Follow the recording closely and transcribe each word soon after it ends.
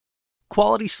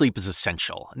Quality sleep is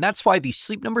essential, and that's why the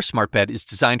Sleep Number Smart Bed is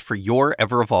designed for your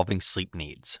ever-evolving sleep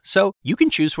needs. So you can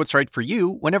choose what's right for you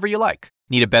whenever you like.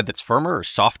 Need a bed that's firmer or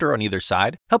softer on either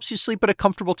side? Helps you sleep at a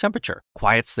comfortable temperature.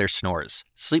 Quiets their snores.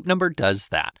 Sleep Number does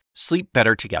that. Sleep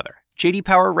better together. J.D.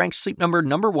 Power ranks Sleep Number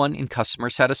 #1 in customer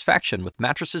satisfaction with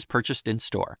mattresses purchased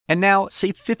in-store. And now,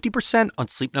 save 50% on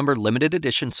Sleep Number limited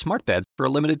edition smart beds for a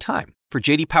limited time. For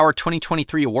J.D. Power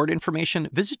 2023 award information,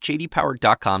 visit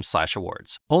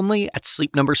jdpower.com/awards. Only at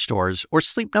Sleep Number stores or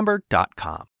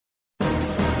sleepnumber.com.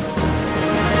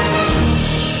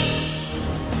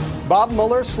 Bob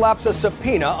Mueller slaps a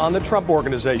subpoena on the Trump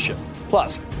Organization.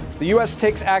 Plus, the U.S.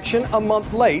 takes action a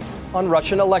month late on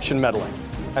Russian election meddling.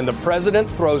 And the president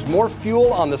throws more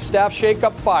fuel on the staff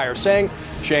shakeup fire, saying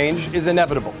change is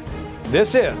inevitable.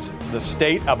 This is the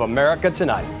State of America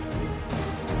Tonight.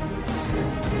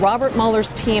 Robert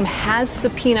Mueller's team has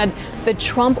subpoenaed the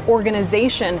Trump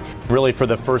Organization. Really, for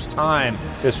the first time,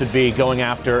 this would be going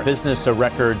after business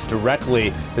records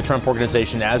directly, the Trump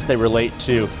Organization, as they relate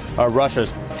to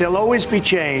Russia's. There'll always be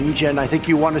change, and I think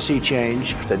you want to see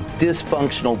change. It's a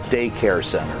dysfunctional daycare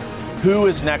center. Who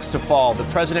is next to fall? The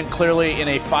president clearly in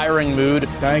a firing mood.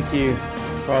 Thank you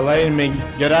for letting me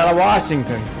get out of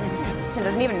Washington. It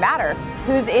doesn't even matter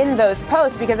who's in those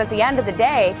posts, because at the end of the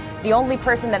day, the only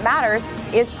person that matters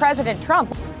is President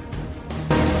Trump.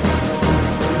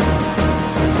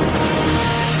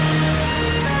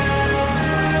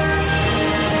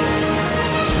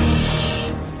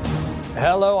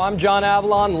 Hello, I'm John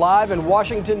Avalon, live in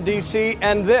Washington, D.C.,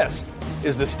 and this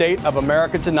is the State of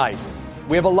America Tonight.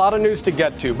 We have a lot of news to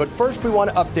get to, but first we want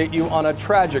to update you on a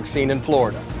tragic scene in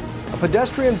Florida. A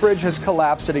pedestrian bridge has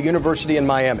collapsed at a university in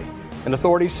Miami, and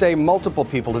authorities say multiple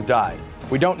people have died.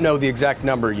 We don't know the exact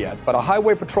number yet, but a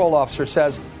highway patrol officer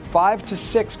says 5 to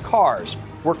 6 cars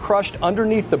were crushed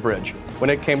underneath the bridge when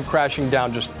it came crashing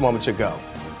down just moments ago.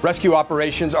 Rescue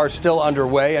operations are still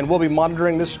underway, and we'll be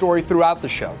monitoring this story throughout the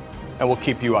show, and we'll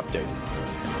keep you updated.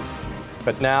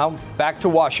 But now, back to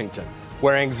Washington,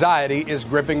 where anxiety is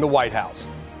gripping the White House.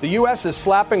 The U.S. is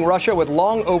slapping Russia with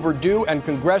long overdue and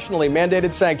congressionally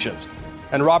mandated sanctions.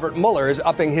 And Robert Mueller is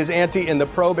upping his ante in the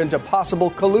probe into possible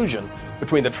collusion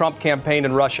between the Trump campaign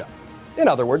and Russia. In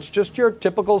other words, just your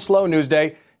typical slow news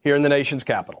day here in the nation's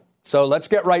capital. So let's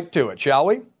get right to it, shall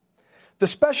we? The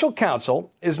special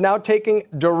counsel is now taking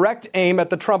direct aim at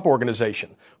the Trump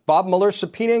Organization. Bob Mueller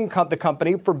subpoenaing the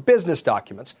company for business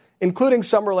documents, including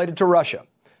some related to Russia.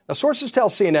 Now, sources tell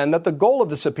CNN that the goal of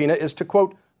the subpoena is to,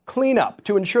 quote, clean up,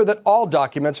 to ensure that all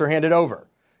documents are handed over.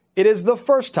 It is the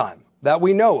first time that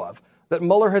we know of that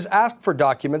Mueller has asked for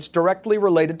documents directly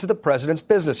related to the president's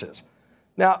businesses.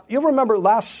 Now, you'll remember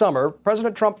last summer,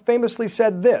 President Trump famously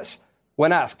said this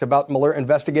when asked about Mueller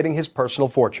investigating his personal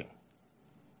fortune.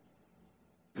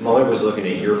 Mueller was looking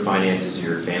at your finances,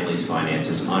 your family's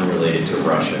finances, unrelated to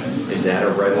Russia. Is that a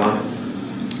red line?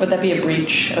 Would that be a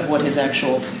breach of what his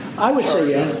actual... I would say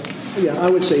yes. Yeah, I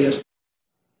would say yes.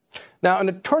 Now, an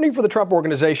attorney for the Trump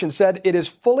Organization said it is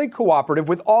fully cooperative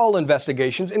with all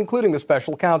investigations, including the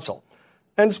special counsel.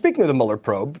 And speaking of the Mueller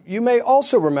probe, you may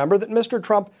also remember that Mr.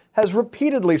 Trump has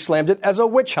repeatedly slammed it as a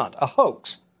witch hunt, a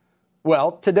hoax.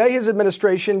 Well, today his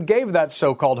administration gave that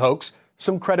so-called hoax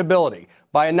some credibility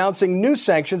by announcing new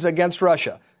sanctions against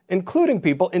Russia, including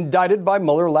people indicted by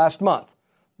Mueller last month.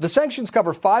 The sanctions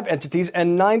cover 5 entities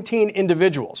and 19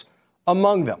 individuals.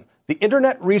 Among them, the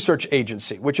Internet Research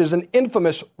Agency, which is an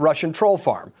infamous Russian troll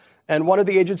farm, and one of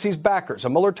the agency's backers, a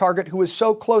Mueller target who is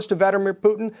so close to Vladimir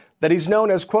Putin that he's known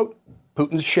as, quote,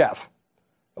 Putin's chef.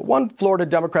 One Florida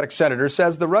Democratic senator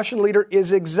says the Russian leader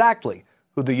is exactly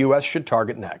who the U.S. should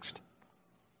target next.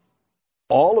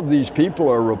 All of these people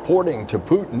are reporting to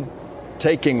Putin,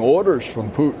 taking orders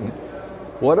from Putin.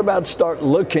 What about start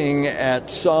looking at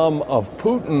some of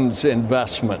Putin's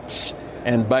investments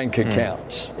and bank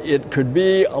accounts? It could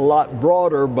be a lot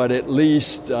broader, but at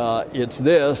least it's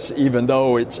this, even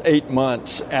though it's 8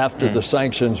 months after the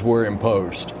sanctions were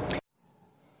imposed.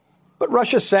 But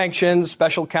Russia's sanctions,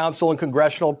 special counsel and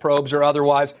congressional probes or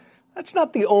otherwise, that's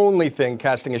not the only thing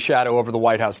casting a shadow over the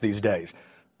White House these days.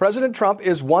 President Trump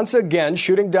is once again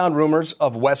shooting down rumors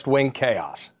of West Wing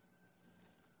chaos.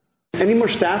 Any more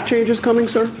staff changes coming,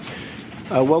 sir?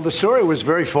 Well, the story was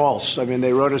very false. I mean,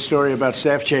 they wrote a story about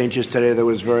staff changes today that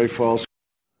was very false.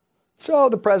 So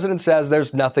the president says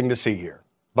there's nothing to see here.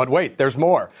 But wait, there's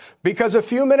more. Because a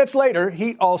few minutes later,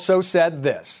 he also said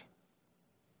this.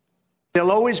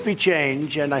 There'll always be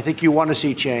change, and I think you want to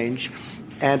see change.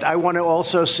 And I want to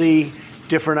also see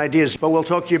different ideas. But we'll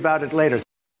talk to you about it later.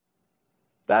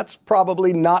 That's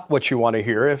probably not what you want to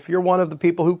hear if you're one of the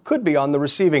people who could be on the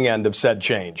receiving end of said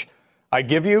change. I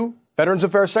give you Veterans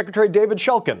Affairs Secretary David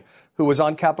Shulkin, who was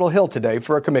on Capitol Hill today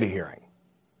for a committee hearing.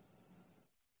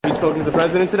 Have you spoken to the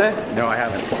president today? No, I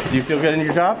haven't. Do you feel good in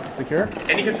your job? Secure?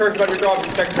 Any concerns about your job,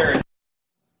 Mr. Secretary?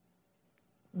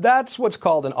 That's what's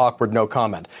called an awkward no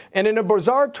comment. And in a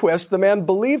bizarre twist, the man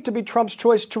believed to be Trump's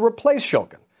choice to replace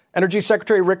Shulkin, Energy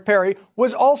Secretary Rick Perry,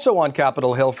 was also on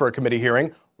Capitol Hill for a committee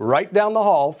hearing right down the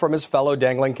hall from his fellow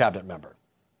dangling cabinet member.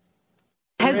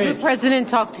 Has the president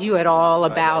talked to you at all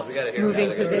about moving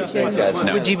positions?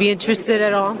 No. Would you be interested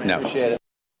at all? No.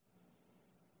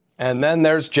 And then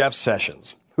there's Jeff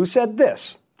Sessions, who said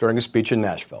this during a speech in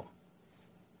Nashville.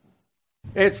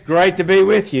 It's great to be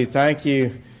with you. Thank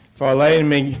you for letting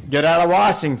me get out of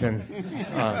Washington.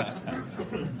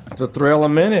 It's a thrill a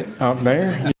minute out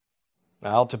there.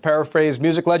 Now, to paraphrase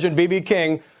music legend B.B.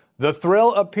 King, the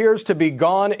thrill appears to be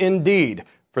gone indeed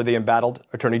for the embattled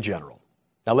Attorney General.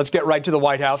 Now, let's get right to the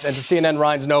White House and to CNN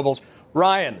Ryan's Nobles.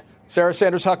 Ryan, Sarah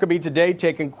Sanders Huckabee today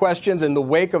taking questions in the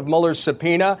wake of Mueller's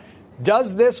subpoena.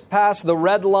 Does this pass the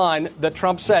red line that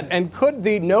Trump set? And could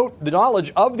the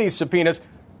knowledge of these subpoenas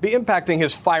be impacting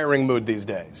his firing mood these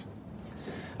days?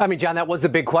 I mean, John, that was the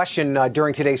big question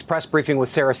during today's press briefing with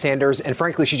Sarah Sanders. And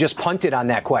frankly, she just punted on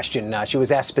that question. She was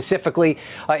asked specifically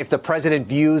if the president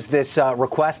views this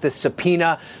request, this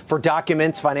subpoena for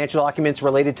documents, financial documents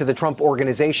related to the Trump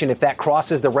organization, if that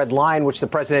crosses the red line, which the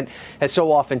president has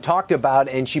so often talked about.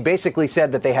 And she basically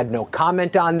said that they had no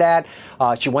comment on that.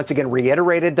 She once again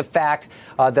reiterated the fact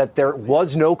that there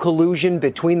was no collusion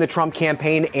between the Trump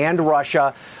campaign and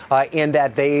Russia, and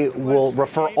that they will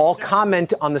refer all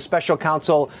comment on the special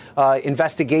counsel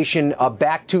investigation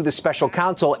back to the special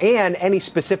counsel, and any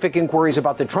specific inquiries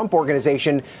about the Trump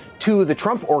organization to the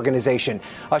Trump organization.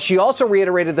 She also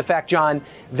reiterated the fact, John,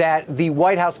 that the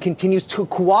White House continues to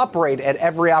cooperate at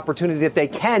every opportunity that they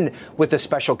can with the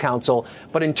special counsel.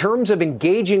 But in terms of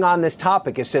engaging on this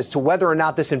topic as to whether or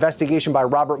not this investigation by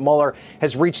Robert Mueller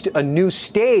has reached a new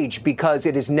stage because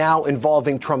it is now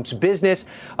involving Trump's business,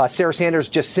 Sarah Sanders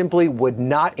just simply would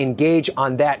not engage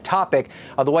on that topic.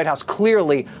 The White House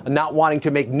clearly not wanting to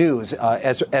make news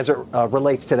as it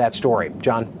relates to that story.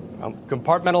 John?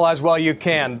 Compartmentalize while you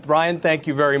can. Ryan, thank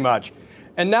you very much.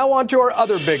 And now on to our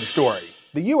other big story.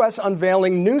 The U.S.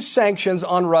 unveiling new sanctions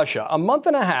on Russia a month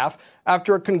and a half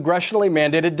after a congressionally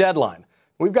mandated deadline.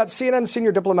 We've got CNN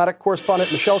senior diplomatic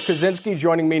correspondent Michelle Kaczynski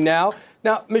joining me now.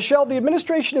 Now, Michelle, the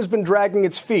administration has been dragging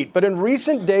its feet, but in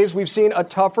recent days we've seen a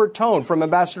tougher tone from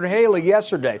Ambassador Haley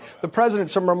yesterday, the president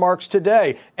some remarks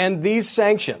today, and these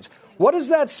sanctions. What does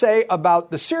that say about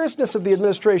the seriousness of the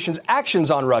administration's actions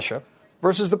on Russia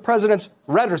versus the president's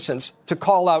reticence to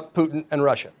call out Putin and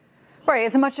Russia? Right.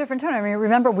 It's a much different tone. I mean,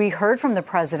 remember, we heard from the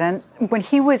president when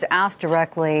he was asked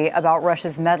directly about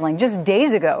Russia's meddling just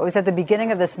days ago. It was at the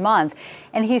beginning of this month.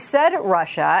 And he said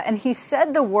Russia, and he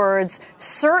said the words,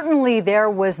 certainly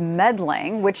there was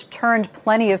meddling, which turned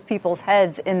plenty of people's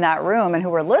heads in that room and who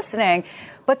were listening.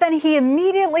 But then he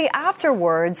immediately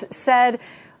afterwards said,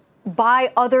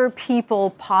 by other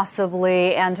people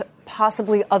possibly, and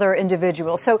possibly other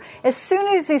individuals. So as soon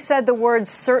as he said the words,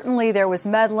 certainly there was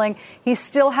meddling, he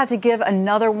still had to give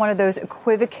another one of those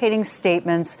equivocating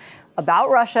statements about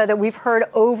Russia that we've heard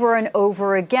over and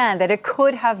over again, that it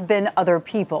could have been other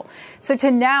people. So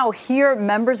to now hear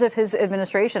members of his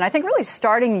administration, I think really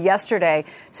starting yesterday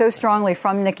so strongly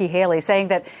from Nikki Haley, saying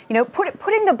that, you know,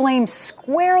 putting the blame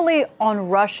squarely on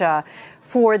Russia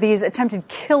for these attempted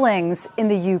killings in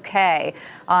the UK.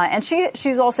 And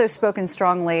she's also spoken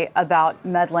strongly about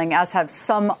meddling, as have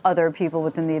some other people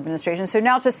within the administration. So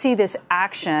now to see this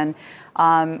action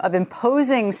of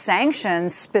imposing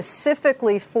sanctions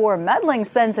specifically for meddling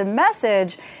sends a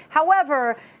message.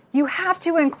 However, you have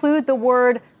to include the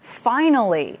word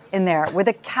finally in there with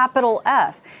a capital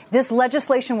F. This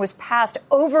legislation was passed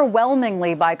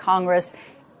overwhelmingly by Congress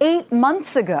 8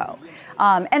 months ago.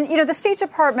 And, you know, the State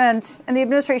Department and the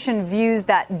administration views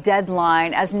that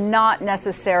deadline as not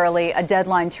necessarily a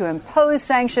deadline to impose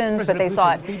sanctions, but they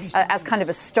saw it as kind of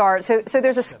a start. So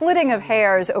there's a splitting of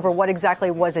hairs over what exactly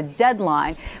was a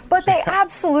deadline. But they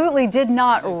absolutely did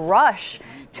not rush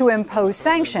to impose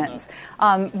sanctions.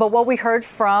 But what we heard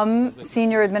from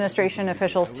senior administration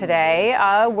officials today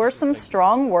were some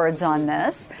strong words on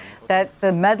this, that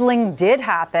the meddling did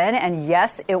happen, and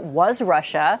yes, it was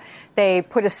Russia. They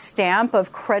put a stamp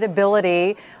of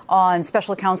credibility on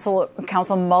Special Counsel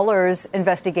Mueller's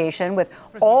investigation, with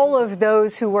all of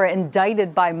those who were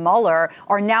indicted by Mueller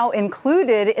are now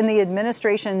included in the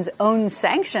administration's own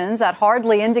sanctions. That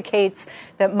hardly indicates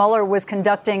that Mueller was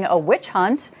conducting a witch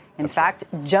hunt In fact,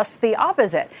 just the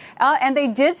opposite. And they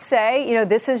did say,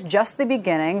 this is just the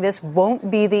beginning. This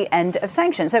won't be the end of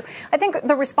sanctions. So I think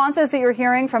the responses that you're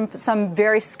hearing from some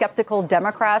very skeptical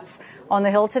Democrats on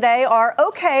the Hill today are,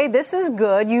 okay, this is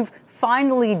good. You've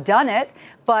finally done it.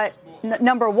 But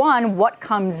number one, what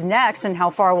comes next and how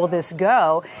far will this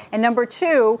go? And number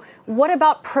two, what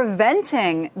about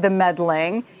preventing the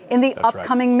meddling in the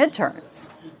upcoming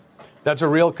midterms? That's a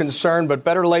real concern, but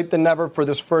better late than never for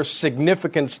this first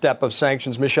significant step of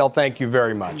sanctions. Michelle, thank you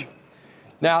very much.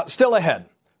 Now, still ahead,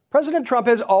 President Trump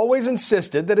has always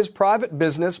insisted that his private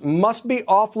business must be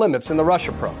off limits in the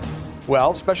Russia probe.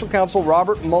 Well, Special Counsel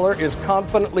Robert Mueller is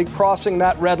confidently crossing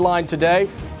that red line today.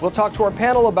 We'll talk to our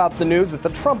panel about the news that the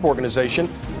Trump Organization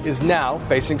is now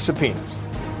facing subpoenas.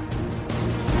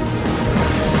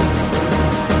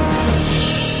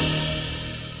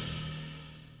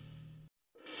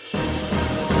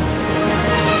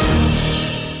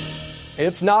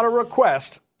 It's not a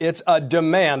request, it's a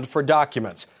demand for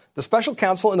documents. The special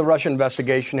counsel in the Russia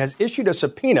investigation has issued a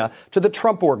subpoena to the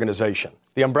Trump Organization,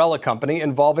 the umbrella company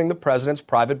involving the president's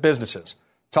private businesses.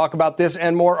 Talk about this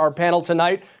and more. Our panel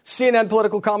tonight, CNN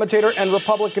political commentator and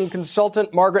Republican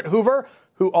consultant Margaret Hoover,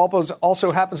 who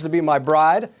also happens to be my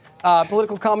bride,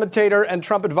 political commentator and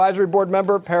Trump Advisory Board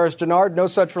member Paris Denard, no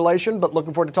such relation, but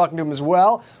looking forward to talking to him as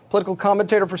well. Political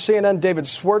commentator for CNN David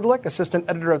Swerdlick, assistant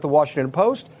editor at the Washington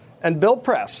Post, and Bill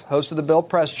Press, host of the Bill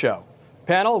Press Show.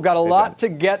 Panel, we've got a lot to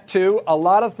get to. A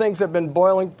lot of things have been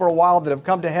boiling for a while that have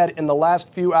come to head in the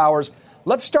last few hours.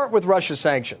 Let's start with Russia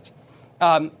sanctions.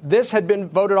 This had been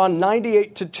voted on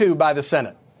 98-2 by the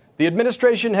Senate. The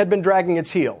administration had been dragging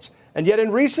its heels. And yet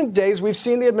in recent days, we've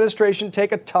seen the administration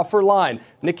take a tougher line.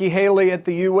 Nikki Haley at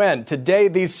the UN. Today,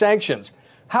 these sanctions.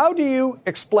 How do you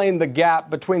explain the gap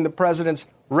between the president's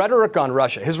rhetoric on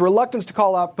Russia, his reluctance to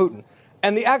call out Putin,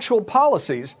 and the actual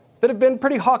policies that have been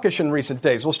pretty hawkish in recent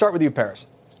days? We'll start with you, Paris.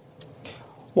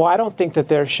 Well, I don't think that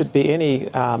there should be any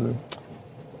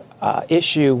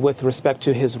issue with respect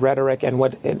to his rhetoric and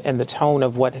the tone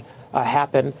of what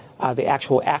happened, the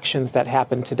actual actions that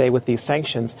happened today with these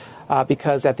sanctions,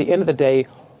 because at the end of the day,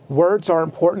 words are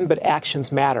important, but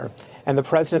actions matter. And the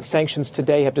president's sanctions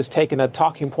today have just taken a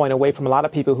talking point away from a lot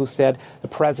of people who said the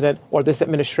president or this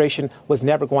administration was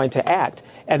never going to act.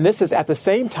 And this is at the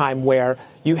same time where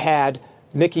you had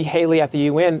Nikki Haley at the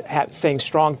UN saying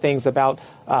strong things about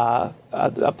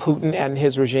Putin and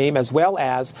his regime, as well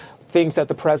as things that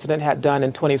the president had done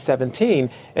in 2017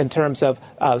 in terms of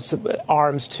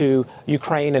arms to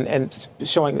Ukraine and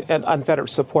showing an unfettered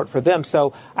support for them.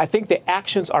 So I think the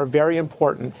actions are very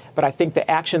important, but I think the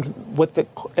actions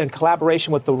in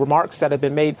collaboration with the remarks that have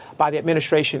been made by the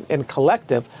administration in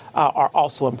collective are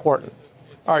also important.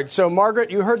 All right, so Margaret,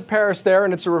 you heard Paris there,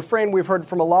 and it's a refrain we've heard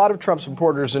from a lot of Trump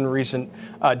supporters in recent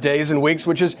days and weeks,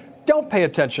 which is don't pay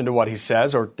attention to what he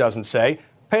says or doesn't say.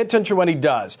 Pay attention when he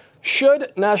does.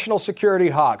 Should national security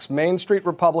hawks, Main Street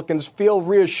Republicans, feel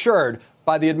reassured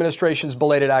by the administration's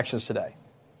belated actions today?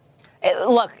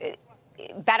 Look,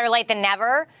 better late than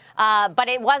never. But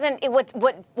it wasn't.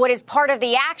 What is part of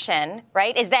the action,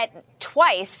 right, is that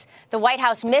twice the White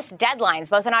House missed deadlines,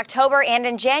 both in October and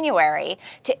in January,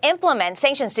 to implement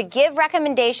sanctions, to give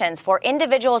recommendations for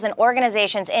individuals and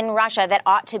organizations in Russia that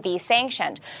ought to be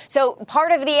sanctioned. So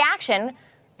part of the action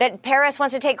that Paris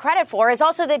wants to take credit for is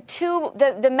also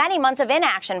the many months of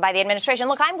inaction by the administration.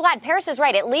 Look, I'm glad Paris is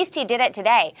right. At least he did it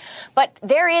today. But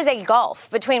there is a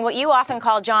gulf between what you often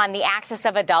call, John, the axis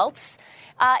of adults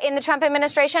in the Trump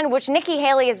administration, which Nikki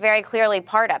Haley is very clearly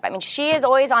part of. I mean, she is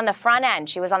always on the front end.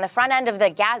 She was on the front end of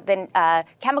the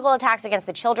chemical attacks against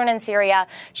the children in Syria.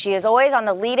 She is always on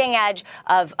the leading edge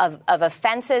of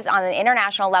offenses on an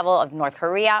international level of North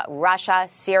Korea, Russia,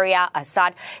 Syria,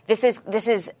 Assad. This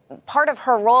is part of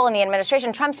her role in the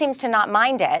administration. Trump seems to not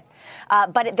mind it.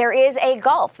 But there is a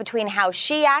gulf between how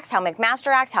she acts, how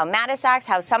McMaster acts, how Mattis acts,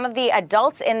 how some of the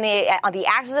adults in the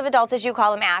axis of adults, as you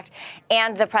call them, act,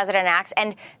 and the president acts.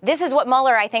 And this is what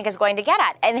Mueller, I think, is going to get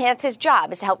at. And that's his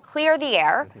job, is to help clear the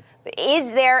air.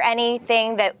 Is there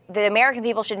anything that the American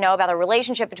people should know about the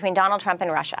relationship between Donald Trump and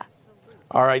Russia?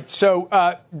 All right. So,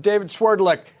 David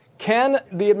Swerdlick, can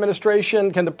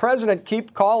the president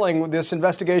keep calling this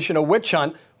investigation a witch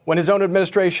hunt when his own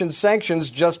administration's sanctions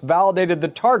just validated the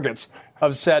targets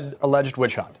of said alleged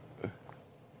witch hunt?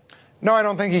 No, I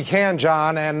don't think he can,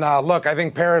 John. And look, I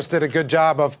think Paris did a good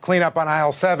job of cleanup on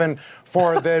aisle 7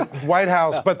 for the White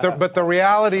House. But the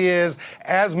reality is,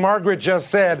 as Margaret just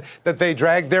said, that they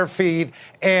dragged their feet,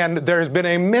 and there's been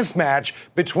a mismatch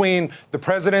between the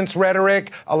president's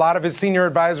rhetoric, a lot of his senior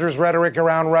advisors' rhetoric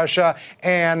around Russia,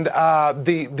 and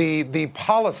the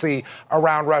policy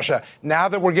around Russia. Now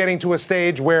that we're getting to a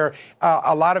stage where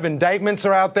a lot of indictments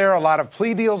are out there, a lot of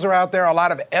plea deals are out there, a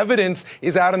lot of evidence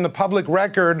is out in the public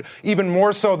record, even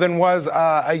more so than was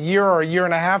a year or a year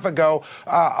and a half ago,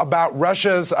 about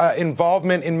Russia's involvement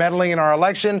in meddling in our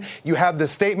election. You have the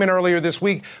statement earlier this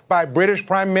week by British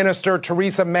Prime Minister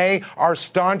Theresa May, our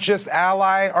staunchest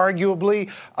ally,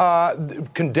 arguably,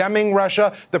 condemning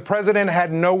Russia. The president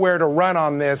had nowhere to run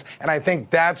on this, and I think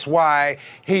that's why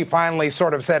he finally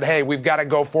sort of said, hey, we've got to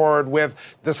go forward with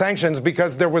the sanctions,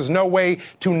 because there was no way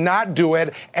to not do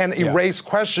it and erase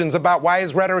questions about why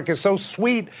his rhetoric is so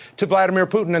sweet to Vladimir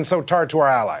Putin and so tart to our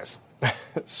allies.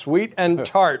 Sweet and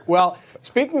tart. Well,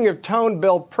 speaking of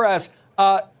tone-bill press,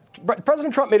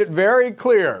 President Trump made it very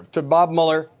clear to Bob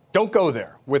Mueller, don't go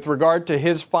there with regard to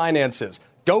his finances.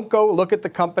 Don't go look at the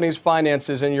company's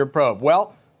finances in your probe.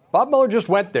 Well, Bob Mueller just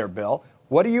went there, Bill.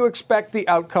 What do you expect the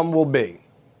outcome will be?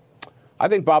 I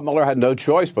think Bob Mueller had no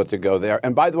choice but to go there.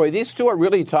 And by the way, these two are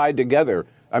really tied together.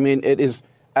 I mean, it is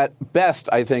at best,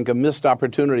 I think, a missed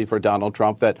opportunity for Donald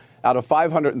Trump that out of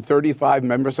 535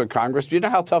 members of Congress, do you know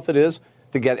how tough it is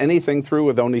to get anything through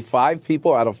with only 5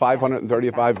 people out of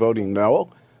 535 voting no?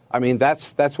 I mean,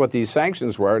 that's what these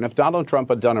sanctions were. And if Donald Trump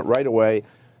had done it right away,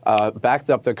 backed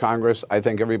up the Congress, I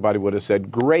think everybody would have said,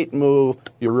 great move.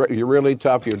 You're really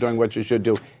tough. You're doing what you should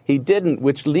do. He didn't,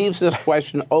 which leaves this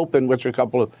question open, which a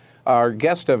couple of our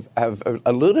guests have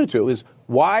alluded to, is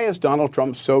why is Donald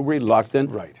Trump so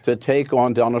reluctant to take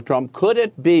on Donald Trump? Could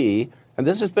it be, and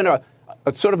this has been a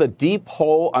sort of a deep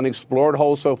hole, unexplored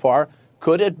hole so far,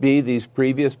 could it be these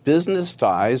previous business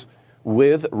ties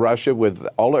with Russia, with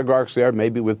oligarchs there,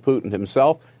 maybe with Putin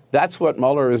himself? That's what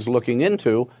Mueller is looking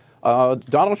into.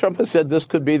 Donald Trump has said this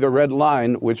could be the red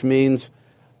line, which means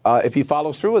if he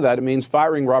follows through with that, it means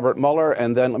firing Robert Mueller,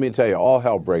 and then, let me tell you, all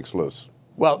hell breaks loose.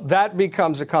 Well, that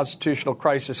becomes a constitutional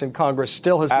crisis, and Congress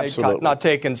still has not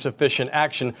taken sufficient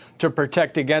action to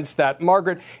protect against that.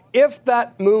 Margaret, if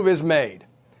that move is made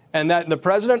and that the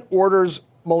president orders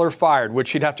Mueller fired,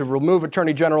 which he'd have to remove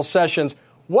Attorney General Sessions,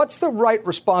 what's the right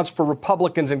response for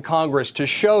Republicans in Congress to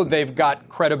show they've got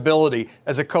credibility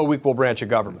as a co-equal branch of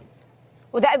government?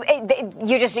 Well,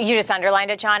 you just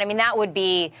underlined it, John. I mean, that would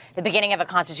be the beginning of a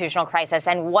constitutional crisis.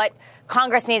 And what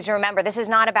Congress needs to remember, this is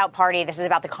not about party. This is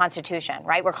about the Constitution,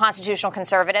 right? We're constitutional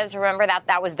conservatives. Remember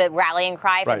that was the rallying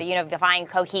cry for the unifying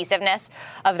cohesiveness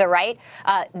of the right.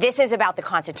 This is about the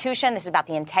Constitution. This is about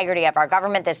the integrity of our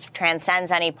government. This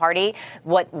transcends any party.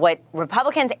 What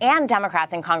Republicans and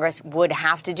Democrats in Congress would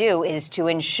have to do is to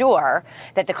ensure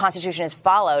that the Constitution is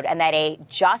followed and that a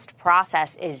just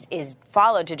process is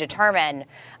followed to determine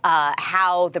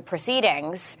how the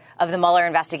proceedings of the Mueller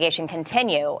investigation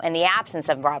continue in the absence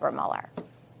of Robert Mueller.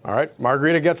 All right.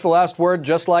 Margarita gets the last word,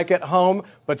 just like at home.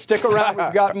 But stick around.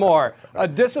 We've got more. A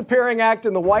disappearing act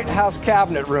in the White House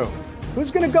cabinet room.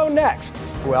 Who's going to go next?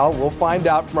 Well, we'll find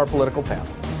out from our political panel.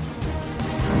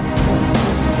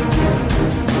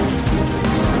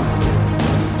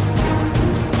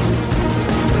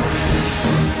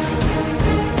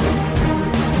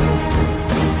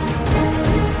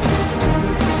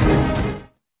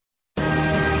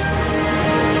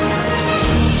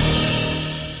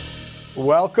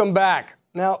 Welcome back.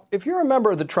 Now, if you're a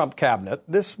member of the Trump cabinet,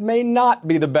 this may not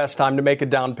be the best time to make a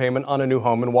down payment on a new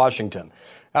home in Washington.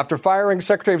 After firing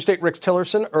Secretary of State Rex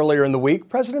Tillerson earlier in the week,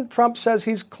 President Trump says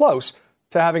he's close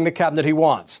to having the cabinet he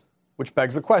wants, which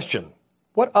begs the question,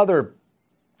 what other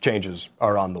changes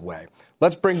are on the way?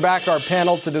 Let's bring back our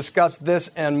panel to discuss this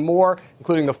and more,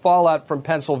 including the fallout from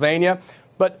Pennsylvania.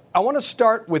 But I want to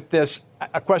start with this,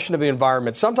 a question of the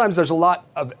environment. Sometimes there's a lot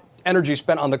of energy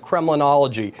spent on the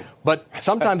Kremlinology, but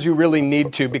sometimes you really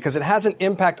need to because it has an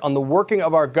impact on the working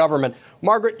of our government.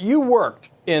 Margaret, you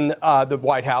worked in the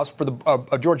White House for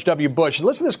the George W. Bush. And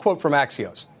listen to this quote from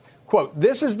Axios. Quote,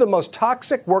 "This is the most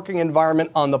toxic working environment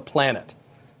on the planet.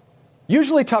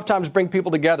 Usually tough times bring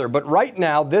people together, but right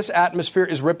now this atmosphere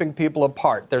is ripping people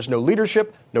apart. There's no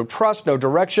leadership, no trust, no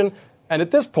direction, and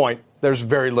at this point, there's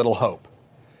very little hope."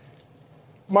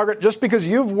 Margaret, just because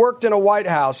you've worked in a White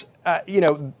House,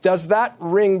 does that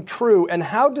ring true? And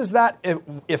how does that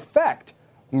affect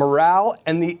morale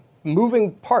and the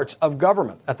moving parts of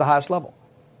government at the highest level?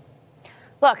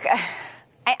 Look,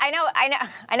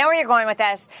 I know where you're going with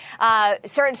this.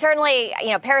 Certainly,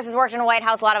 Paris has worked in the White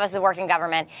House. A lot of us have worked in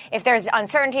government. If there's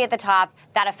uncertainty at the top,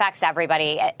 that affects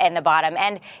everybody in the bottom.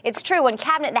 And it's true when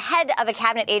the head of a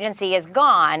cabinet agency is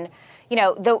gone,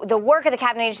 the work of the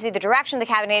cabinet agency, the direction of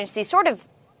the cabinet agency sort of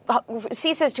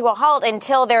ceases to a halt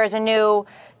until there is a new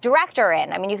director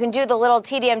in. I mean, you can do the little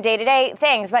tedium day-to-day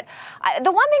things, but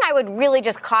the one thing I would really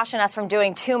just caution us from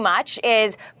doing too much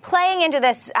is playing into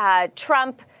this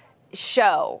Trump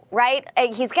show, right?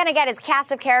 He's going to get his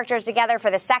cast of characters together for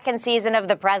the second season of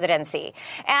the presidency.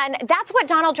 And that's what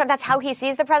Donald Trump, that's how he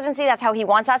sees the presidency. That's how he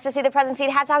wants us to see the presidency.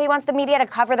 That's how he wants the media to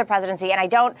cover the presidency. And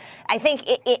I think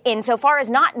insofar as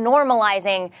not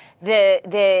normalizing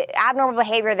the abnormal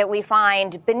behavior that we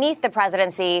find beneath the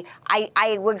presidency,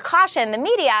 I would caution the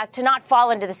media to not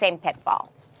fall into the same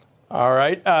pitfall. All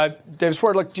right. Dave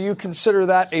Swerdlick, do you consider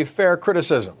that a fair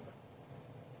criticism?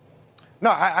 No,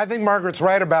 I think Margaret's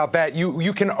right about that.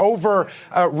 You can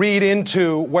read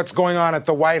into what's going on at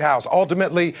the White House.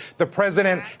 Ultimately, the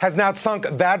president has not sunk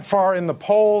that far in the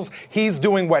polls. He's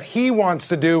doing what he wants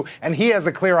to do, and he has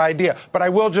a clear idea. But I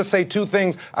will just say two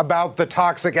things about the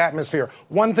toxic atmosphere.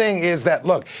 One thing is that,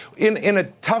 look, in a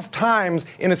tough times,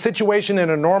 in a situation in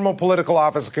a normal political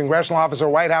office, a congressional office or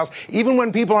White House, even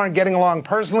when people aren't getting along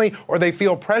personally or they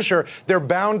feel pressure, they're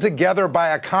bound together by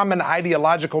a common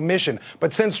ideological mission.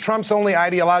 But since Trump's only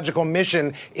ideological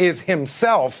mission is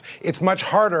himself, it's much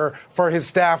harder for his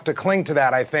staff to cling to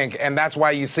that, I think. And that's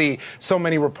why you see so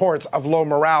many reports of low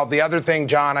morale. The other thing,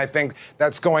 John, I think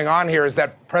that's going on here is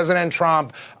that President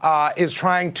Trump is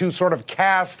trying to sort of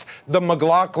cast the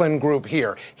McLaughlin group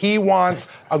here. He wants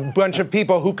a bunch of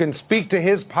people who can speak to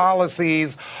his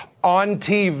policies on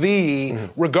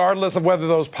TV, regardless of whether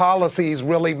those policies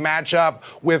really match up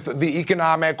with the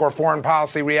economic or foreign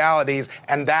policy realities.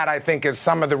 And that, I think, is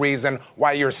some of the reason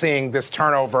why you're seeing this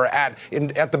turnover at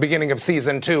the beginning of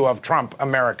season 2 of Trump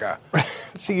America.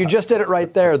 See, you just did it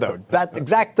right there, though. That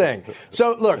exact thing.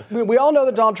 So, look, we all know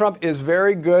that Donald Trump is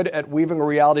very good at weaving a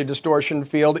reality distortion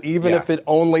field, even if it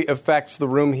only affects the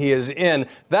room he is in.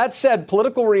 That said,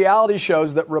 political reality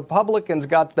shows that Republicans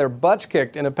got their butts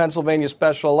kicked in a Pennsylvania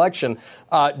special election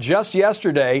just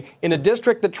yesterday in a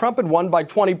district that Trump had won by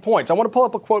 20 points. I want to pull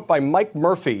up a quote by Mike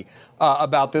Murphy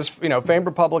about this, famed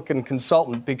Republican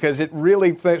consultant, because it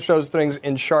really shows things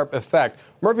in sharp effect.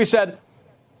 Murphy said,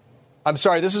 I'm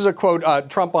sorry, this is a quote,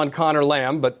 Trump on Connor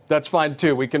Lamb, but that's fine,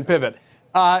 too. We can pivot.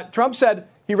 Trump said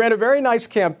he ran a very nice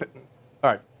campaign.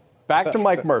 All right, back to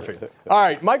Mike Murphy. All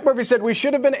right, Mike Murphy said we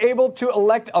should have been able to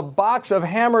elect a box of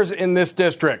hammers in this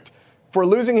district. If we're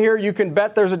losing here, you can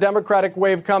bet there's a Democratic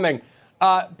wave coming.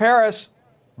 Paris,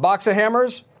 box of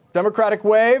hammers, Democratic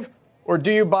wave, or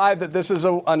do you buy that this is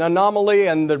an anomaly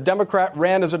and the Democrat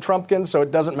ran as a Trumpkin, so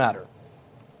it doesn't matter?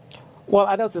 Well,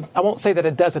 I won't say that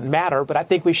it doesn't matter, but I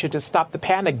think we should just stop the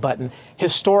panic button.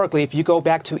 Historically, if you go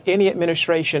back to any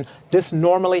administration, this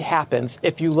normally happens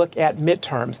if you look at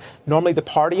midterms. Normally the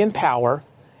party in power,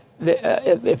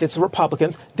 if it's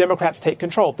Republicans, Democrats take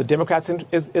control. If the Democrats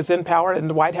is in power in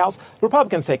the White House,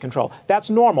 Republicans take control. That's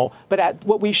normal. But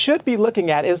what we should be looking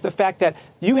at is the fact that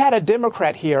you had a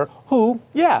Democrat here who,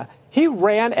 he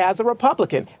ran as a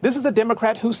Republican. This is a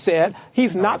Democrat who said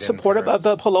he's not supportive of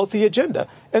the Pelosi agenda.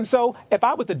 And so if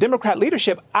I was the Democrat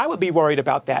leadership, I would be worried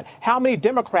about that. How many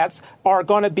Democrats are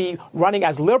going to be running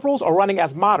as liberals or running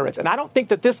as moderates? And I don't think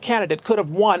that this candidate could have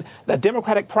won the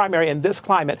Democratic primary in this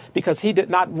climate because he did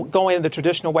not go in the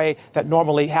traditional way that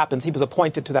normally happens. He was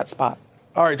appointed to that spot.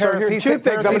 All right, so here are two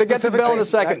things. I'm going to get to Bill in a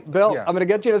second. Bill, I'm going to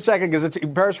get you in a second because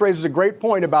Paris raises a great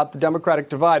point about the Democratic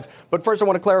divides. But first, I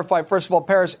want to clarify, first of all,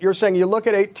 Paris, you're saying you look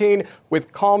at 18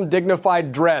 with calm,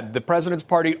 dignified dread. The president's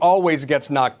party always gets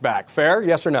knocked back. Fair?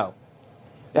 Yes or no?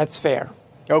 That's fair.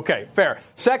 Okay, fair.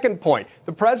 Second point,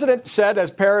 the president said,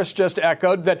 as Paris just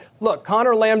echoed, that, look,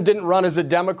 Connor Lamb didn't run as a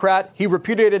Democrat. He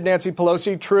repudiated Nancy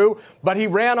Pelosi, true, but he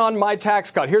ran on my tax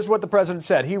cut. Here's what the president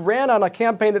said. He ran on a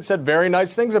campaign that said very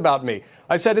nice things about me.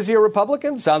 I said, is he a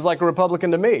Republican? Sounds like a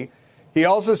Republican to me. He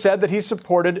also said that he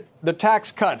supported the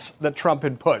tax cuts that Trump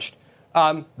had pushed.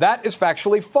 That is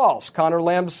factually false. Connor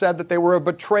Lamb said that they were a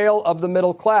betrayal of the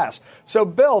middle class. So,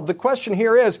 Bill, the question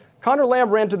here is, Connor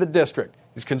Lamb ran to the district.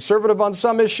 He's conservative on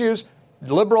some issues,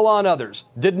 liberal on others,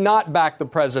 did not back the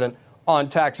president on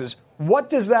taxes. What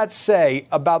does that say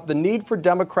about the need for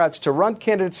Democrats to run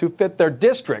candidates who fit their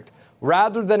district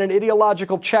rather than an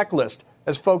ideological checklist,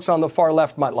 as folks on the far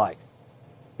left might like?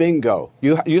 Bingo.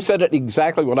 You said it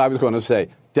exactly what I was going to say.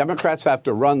 Democrats have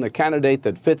to run the candidate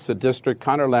that fits the district.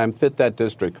 Connor Lamb fit that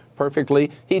district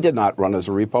perfectly. He did not run as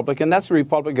a Republican. That's the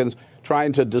Republicans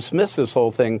trying to dismiss this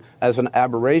whole thing as an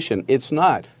aberration. It's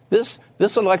not. This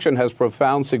election has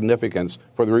profound significance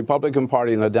for the Republican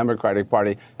Party and the Democratic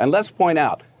Party. And let's point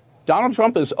out, Donald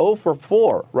Trump is 0 for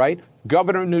 4, right?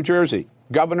 Governor of New Jersey,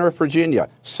 governor of Virginia,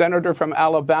 senator from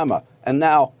Alabama, and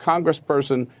now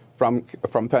congressperson from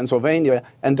Pennsylvania.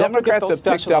 And Democrats have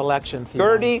picked up elections,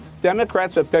 30.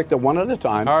 Democrats have picked up one at a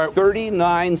time. All right.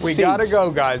 39 seats. We got to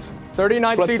go, guys.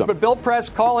 39 seats, them. But Bill Press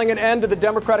calling an end to the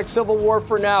Democratic Civil War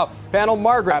for now. Panel,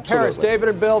 Margaret, Absolutely. Paris, David,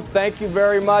 and Bill, thank you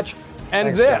very much.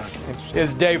 And this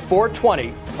is day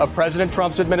 420 of President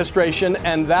Trump's administration,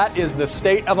 and that is the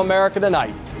State of America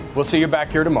tonight. We'll see you back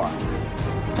here tomorrow.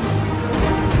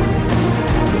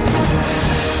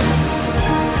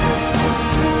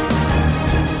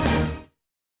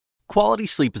 Quality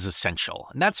sleep is essential,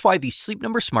 and that's why the Sleep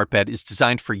Number Smart Bed is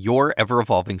designed for your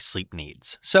ever-evolving sleep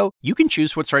needs. So you can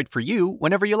choose what's right for you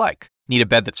whenever you like. Need a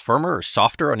bed that's firmer or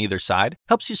softer on either side?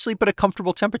 Helps you sleep at a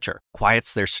comfortable temperature.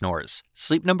 Quiets their snores.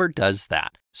 Sleep Number does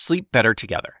that. Sleep better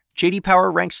together. J.D. Power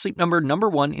ranks Sleep Number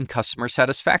 #1 in customer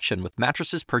satisfaction with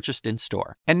mattresses purchased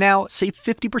in-store. And now, save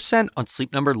 50% on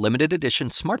Sleep Number limited edition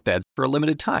smart beds for a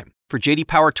limited time. For J.D.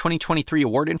 Power 2023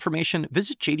 award information,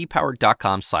 visit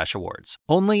jdpower.com/awards.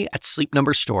 Only at Sleep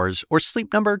Number stores or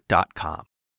sleepnumber.com.